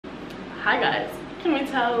Hi guys, can we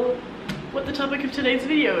tell what the topic of today's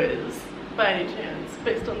video is by any chance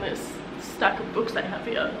based on this stack of books I have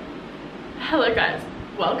here? Hello guys,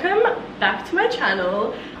 welcome back to my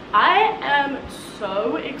channel. I am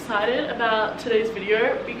so excited about today's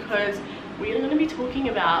video because we are going to be talking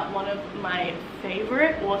about one of my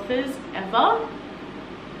favorite authors ever,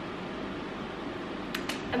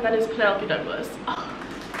 and that is Penelope Douglas. Oh.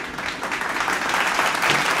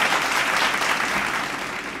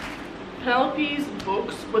 Penelope's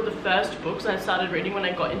books were the first books I started reading when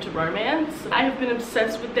I got into romance. I have been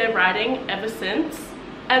obsessed with their writing ever since.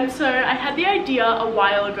 And so I had the idea a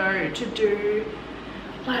while ago to do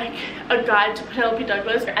like a guide to Penelope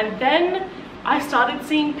Douglas, and then I started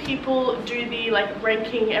seeing people do the like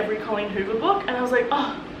ranking every Colleen Hoover book, and I was like,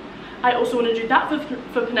 oh, I also want to do that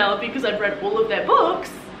for Penelope because I've read all of their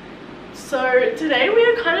books. So today we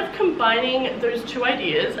are kind of combining those two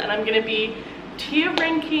ideas, and I'm going to be tier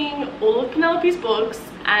ranking all of Penelope's books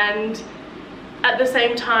and at the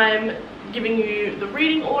same time giving you the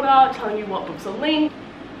reading order, telling you what books are linked.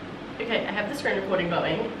 Okay, I have the screen recording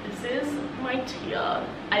going. This is my tier.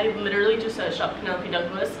 I literally just searched up Penelope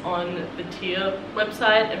Douglas on the tier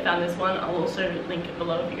website and found this one. I'll also link it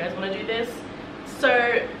below if you guys want to do this.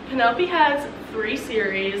 So Penelope has 3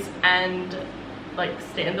 series and like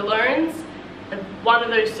standalones, and one of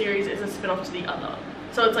those series is a spin-off to the other.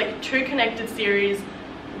 So it's like 2 connected series,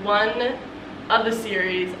 1 other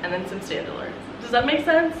series, and then some standalones. Does that make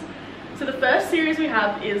sense? So the first series we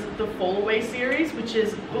have is the Fall Away series, which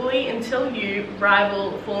is Bully, Until You,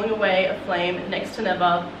 Rival, Falling Away, Aflame, Next to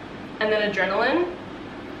Never, and then Adrenaline.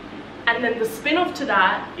 And then the spin-off to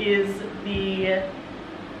that is the,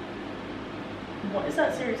 what is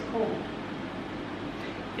that series called?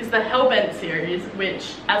 Is the Hellbent series,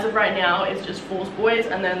 which as of right now is just False Boys,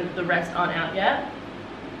 and then the rest aren't out yet.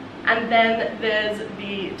 And then there's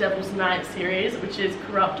the Devil's Night series, which is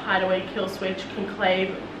Corrupt, Hideaway, Kill Switch,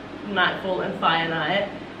 Conclave, Nightfall, and Fire Night.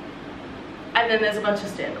 And then there's a bunch of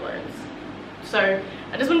standalones. So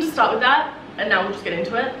I just wanted to start with that, and now we'll just get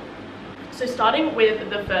into it. So starting with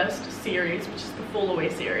the first series, which is the Fall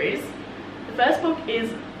Away series. The first book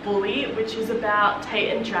is Bully, which is about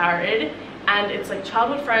Tate and Jared, and it's like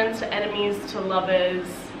childhood friends to enemies to lovers.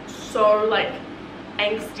 So like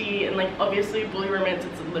angsty, and like obviously bully romance,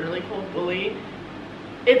 it's literally called Bully.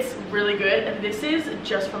 It's really good, and this is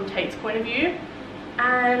just from Tate's point of view,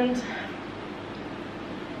 and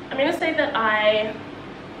I'm gonna say that I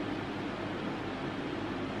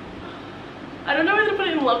don't know whether to put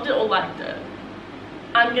it in loved it or liked it.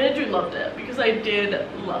 I'm gonna do loved it because I did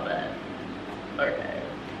love it. Okay,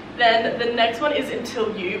 then the next one is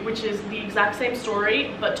Until You, which is the exact same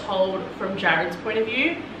story but told from Jared's point of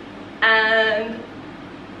view, and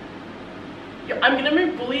I'm gonna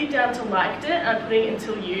move Bully down to liked it, and I'm putting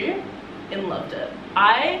Until You in loved it.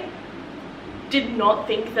 I did not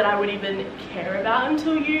think that I would even care about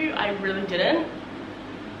Until You. I really didn't.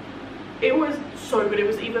 It was so good. It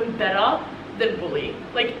was even better than Bully.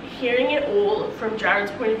 Like hearing it all from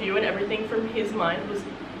Jared's point of view and everything from his mind was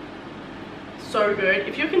so good.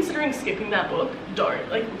 If you're considering skipping that book, don't.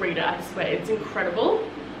 Like read it, I swear. It's incredible.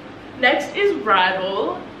 Next is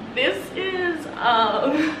Rival. This is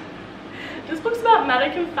this book's about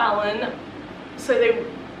Maddox and Fallon. So they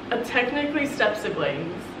are technically step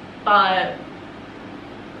siblings, but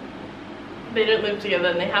they don't live together,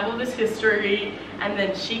 and they have all this history, and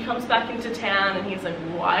then she comes back into town and he's like,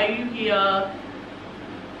 why are you here?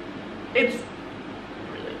 It's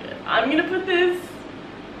really good. I'm gonna put this,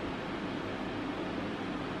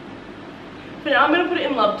 but now I'm gonna put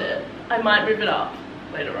it in loved it. I might move it up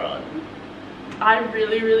later on. I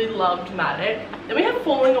really loved Maddox. Then we have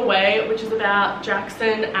Falling Away, which is about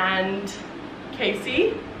Jackson and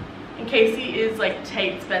Casey. And Casey is like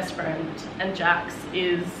Tate's best friend, and Jax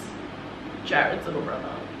is Jared's little brother.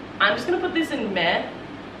 I'm just gonna put this in meh.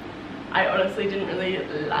 I honestly didn't really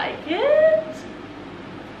like it,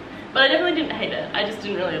 but I definitely didn't hate it. I just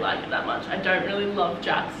didn't really like it that much. I don't really love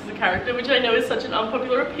Jax as a character, which I know is such an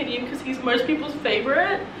unpopular opinion because he's most people's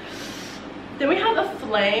favorite. Then we have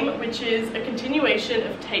Aflame, which is a continuation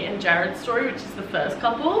of Tate and Jared's story, which is the first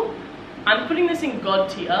couple. I'm putting this in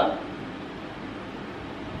God tier.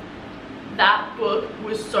 That book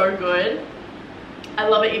was so good. I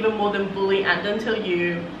love it even more than Bully and Until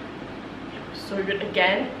You. It was so good.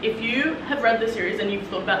 Again, if you have read the series and you've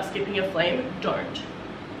thought about skipping Aflame, don't.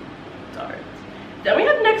 Then we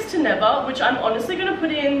have Next to Never, which I'm honestly going to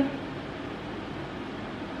put in,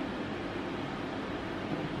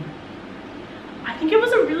 I think it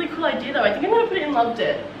was a really cool idea though. I think I'm going to put it in loved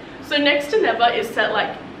it. So Next to Never is set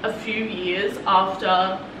like a few years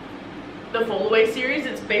after the Fall Away series.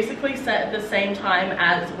 It's basically set at the same time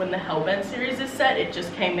as when the Hellbent series is set. It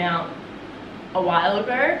just came out a while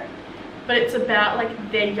ago, but it's about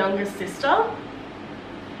like their younger sister,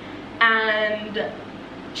 and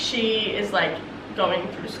she is like going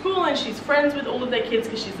through school and she's friends with all of their kids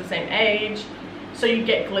because she's the same age. So you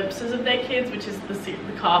get glimpses of their kids, which is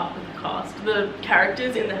the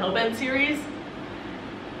characters in the Hellbent series.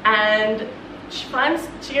 And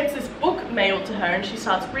she gets this book mailed to her and she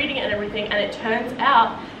starts reading it and everything, and it turns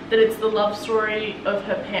out that it's the love story of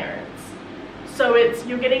her parents. So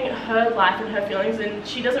you're getting her life and her feelings, and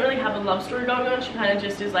she doesn't really have a love story going on. She kind of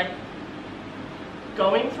just is like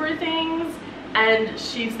going through things, and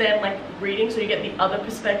she's then like reading, so you get the other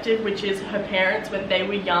perspective, which is her parents when they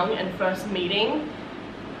were young and first meeting,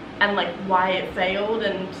 and like why it failed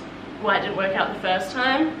and why it didn't work out the first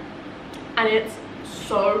time. And it's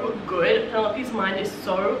so good. Penelope's mind is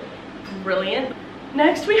so brilliant.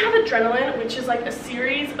 Next we have Adrenaline, which is like a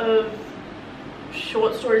series of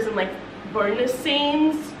short stories and like bonus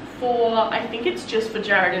scenes for, I think it's just for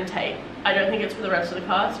Jared and Tate. I don't think it's for the rest of the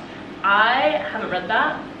cast. I haven't read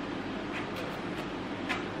that.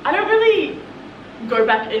 I don't really go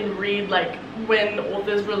back and read like when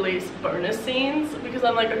authors release bonus scenes, because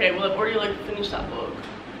I'm like, okay, well I've already like finished that book.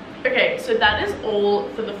 Okay, so that is all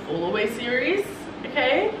for the Fall Away series,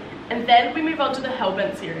 okay? And then we move on to the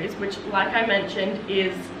Hellbent series, which like I mentioned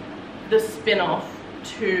is the spin-off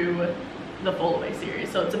to the Fall Away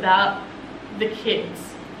series. So it's about the kids,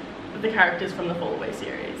 the characters from the Fall Away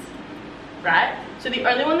series, right? So the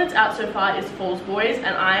only one that's out so far is Falls Boys,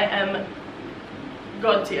 and I am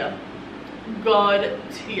god tier. God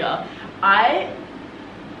tier. I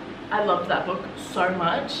loved that book so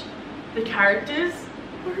much. The characters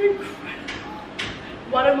were incredible.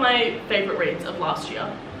 One of my favorite reads of last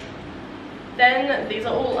year. Then these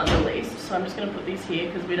are all unreleased, so I'm just going to put these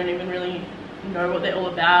here because we don't even really know what they're all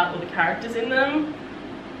about or the characters in them.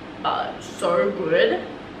 But so good.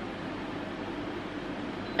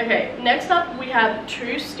 Okay, next up we have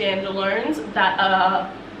two standalones that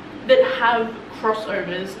have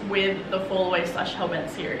crossovers with the Fall Away / Hellbent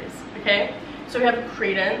series. Okay, so we have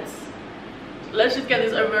Credence. Let's just get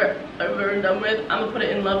this over and done with. I'm gonna put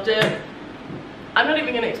it in Loved It. I'm not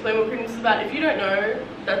even gonna explain what Credence is about. If you don't know,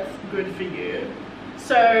 that's good for you.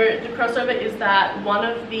 So the crossover is that one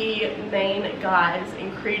of the main guys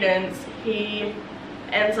in Credence, he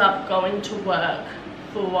ends up going to work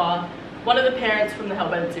for one of the parents from the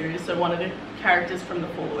Hellbent series, so one of the characters from the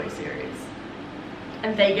Fall Away series.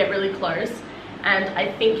 And they get really close, and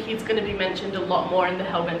I think he's going to be mentioned a lot more in the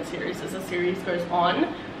Hellbent series as the series goes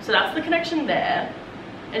on. So that's the connection there,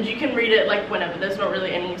 and you can read it like whenever. There's not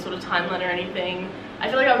really any sort of timeline or anything. I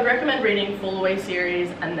feel like I would recommend reading Fall Away series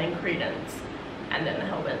and then Credence and then the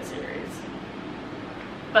Hellbent series,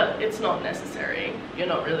 but it's not necessary. You're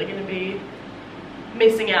not really going to be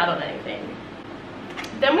missing out on anything.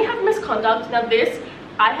 Then we have Misconduct. Now this,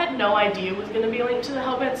 I had no idea was going to be linked to the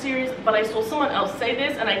Hellbent series, but I saw someone else say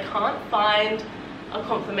this and I can't find a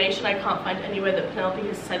confirmation. I can't find anywhere that Penelope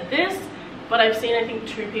has said this, but I've seen I think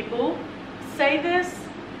 2 people say this,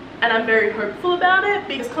 and I'm very hopeful about it.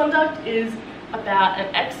 Because Misconduct is about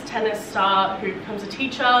an ex-tennis star who becomes a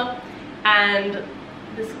teacher, and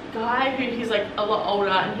this guy who he's like a lot older,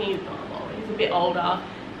 and he's a bit older,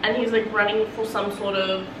 and he's like running for some sort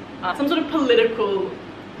of political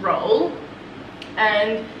role,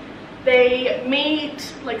 and they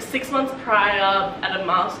meet like 6 months prior at a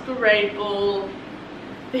masquerade ball.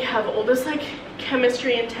 They have all this like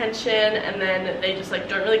chemistry and tension, and then they just like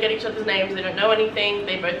don't really get each other's names. They don't know anything.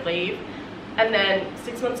 They both leave, and then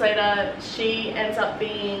 6 months later she ends up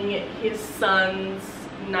being his son's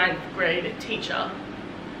 9th grade teacher,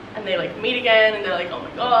 and they like meet again and they're like, oh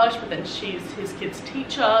my gosh, but then she's his kid's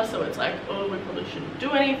teacher, so it's like, oh, we probably shouldn't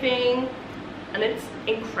do anything. And it's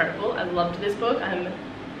incredible. I loved this book. I'm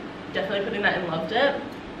definitely putting that in Loved It.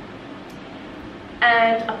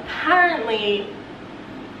 And apparently,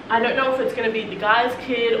 I don't know if it's going to be the guy's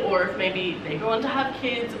kid or if maybe they go on to have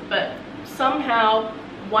kids, but somehow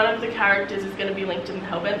one of the characters is going to be linked in the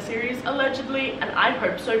Hellbent series, allegedly, and I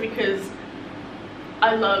hope so because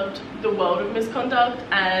I loved the world of Misconduct,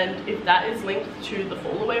 and if that is linked to the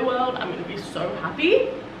Fall Away world, I'm going to be so happy.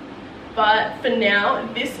 But for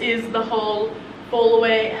now, this is the whole Fall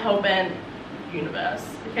Away Hellbent universe,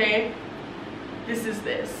 okay? This is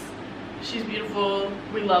this. She's beautiful.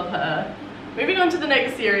 We love her. Moving on to the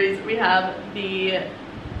next series, we have the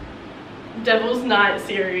Devil's Night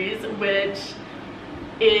series, which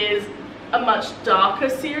is a much darker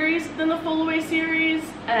series than the Fall Away series,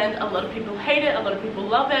 and a lot of people hate it, a lot of people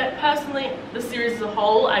love it. Personally, the series as a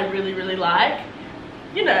whole I really like.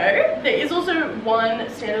 you know, there is also one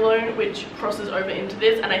standalone which crosses over into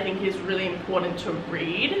this and I think is really important to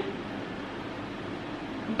read.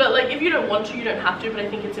 But like, if you don't want to, you don't have to, but I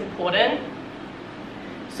think it's important.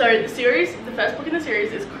 So the series, the first book in the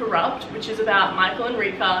series is Corrupt, which is about Michael and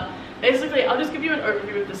Rika. Basically, I'll just give you an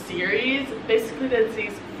overview of the series. Basically, there's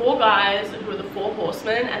these 4 guys who are the 4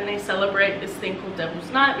 horsemen, and they celebrate this thing called Devil's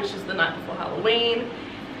Night, which is the night before Halloween.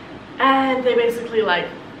 And they basically like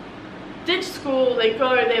ditch school, they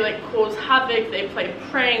go, they like cause havoc, they play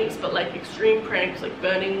pranks, but like extreme pranks, like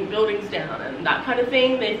burning buildings down and that kind of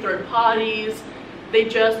thing. They throw parties, they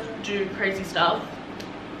just do crazy stuff.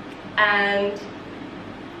 And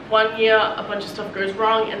one year a bunch of stuff goes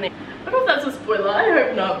wrong and they, I don't know if that's a spoiler, I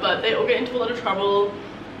hope not, but they all get into a lot of trouble.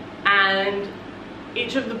 And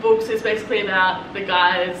each of the books is basically about the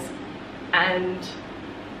guys and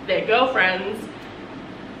their girlfriends,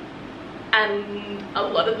 and a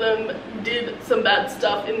lot of them did some bad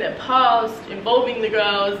stuff in their past involving the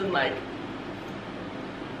girls, and like,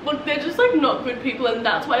 look, they're just like not good people, and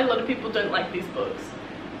that's why a lot of people don't like these books.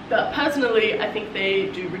 But personally, I think they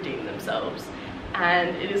do redeem themselves,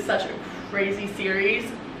 and it is such a crazy series.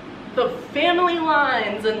 The family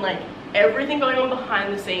lines and like everything going on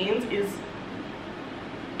behind the scenes is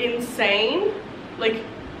insane, like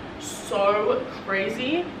so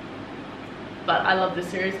crazy. But I love this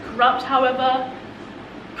series. Corrupt, however,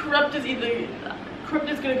 Corrupt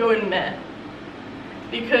is gonna go in meh,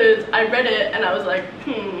 because I read it and I was like,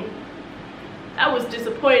 that was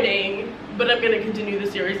disappointing, but I'm gonna continue the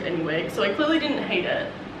series anyway. So I clearly didn't hate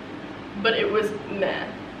it, but it was meh.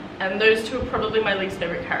 And those 2 are probably my least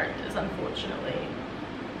favorite characters, unfortunately.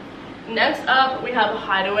 Next up, we have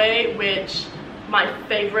Hideaway, which my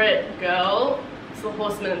favorite girl, it's the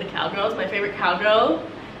Horseman and the Cowgirls. My favorite cowgirl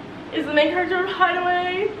is the main character of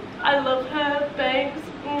Hideaway. I love her, thanks.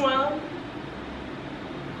 Mwah.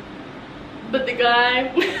 But the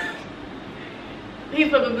guy, he's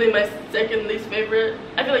probably my second least favorite.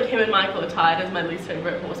 I feel like him and Michael are tied as my least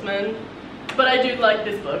favorite horseman. But I do like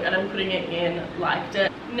this book and I'm putting it in liked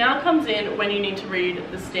it. Now comes in when you need to read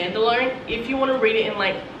the standalone. If you want to read it in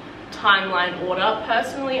like timeline order,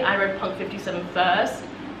 personally I read Punk 57 first,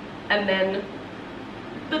 and then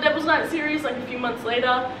the Devil's Night series like a few months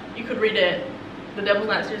later. You could read it, the Devil's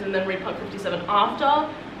Night series, and then read Punk 57 after.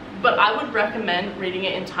 But I would recommend reading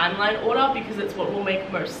it in timeline order because it's what will make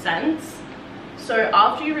most sense. So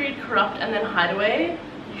after you read Corrupt and then Hideaway,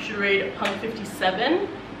 you should read Punk 57,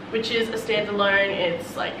 which is a standalone.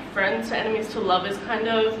 It's like friends to enemies to lovers kind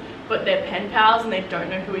of, but they're pen pals and they don't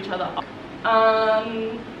know who each other are.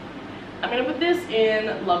 I'm gonna put this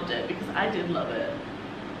in loved it because I did love it.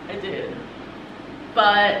 I did.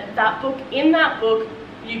 But that book, in that book,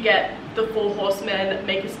 you get the 4 horsemen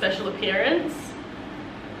make a special appearance,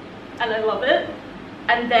 and I love it.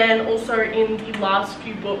 And then also in the last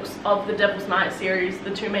few books of the Devil's Night series,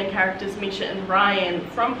 the 2 main characters, Misha and Ryan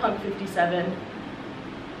from Punk 57,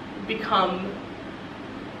 become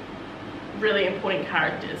really important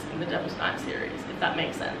characters in the Devil's Night series, if that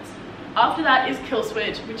makes sense. After that is Kill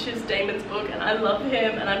Switch, which is Damon's book, and I love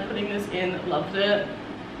him, and I'm putting this in loved it.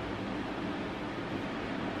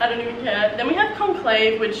 I don't even care. Then we have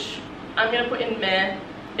Conclave, which I'm gonna put in meh.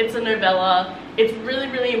 It's a novella. It's really,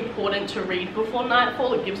 really important to read before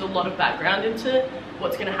Nightfall. It gives a lot of background into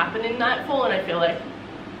what's gonna happen in Nightfall, and I feel like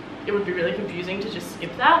it would be really confusing to just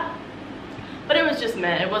skip that. But it was just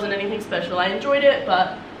meh. It wasn't anything special. I enjoyed it,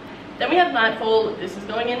 but then we have Nightfall. This is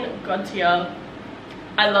going in God tier.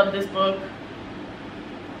 I love this book.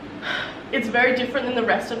 It's very different than the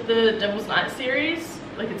rest of the Devil's Night series.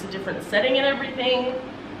 Like, it's a different setting and everything,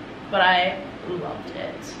 but I loved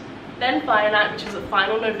it. Then Fire Night, which is a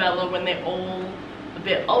final novella when they're all a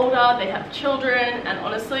bit older, they have children, and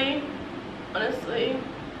honestly, I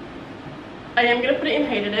am gonna put it in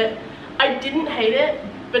hated it. I didn't hate it,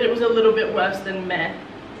 but it was a little bit worse than meh.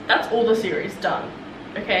 That's all the series done,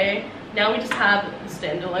 okay? Now we just have the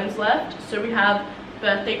standalones left. So we have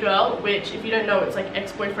Birthday Girl, which, if you don't know, it's like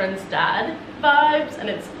ex-boyfriend's dad vibes, and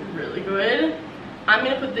it's really good. I'm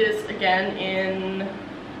gonna put this again in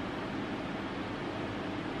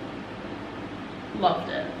loved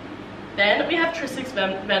it. Then we have Tristic's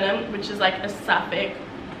Venom, which is like a sapphic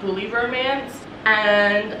bully romance,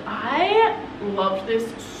 and I loved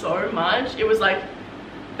this so much. It was like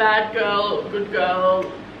bad girl, good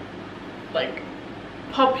girl, like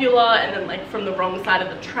popular, and then like from the wrong side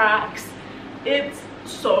of the tracks. It's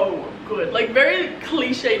so good, like very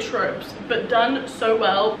cliche tropes, but done so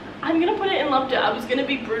well. I'm gonna put it in loved it. I was gonna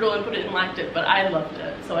be brutal and put it in liked it, but I loved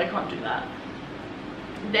it, so I can't do that.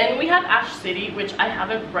 Then we have Ash City, which I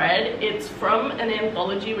haven't read. It's from an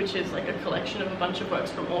anthology, which is like a collection of a bunch of works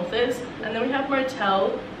from authors. And then we have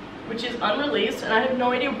Motel, which is unreleased, and I have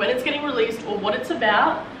no idea when it's getting released or what it's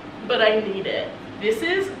about, but I need it. This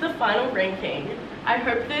is the final ranking. I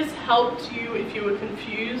hope this helped you if you were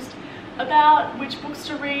confused about which books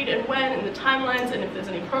to read and when, and the timelines, and if there's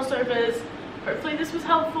any crossovers. Hopefully this was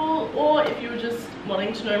helpful, or if you were just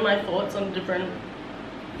wanting to know my thoughts on different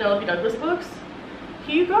Penelope Douglas books,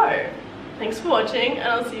 here you go. Thanks for watching, and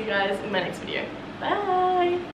I'll see you guys in my next video. Bye!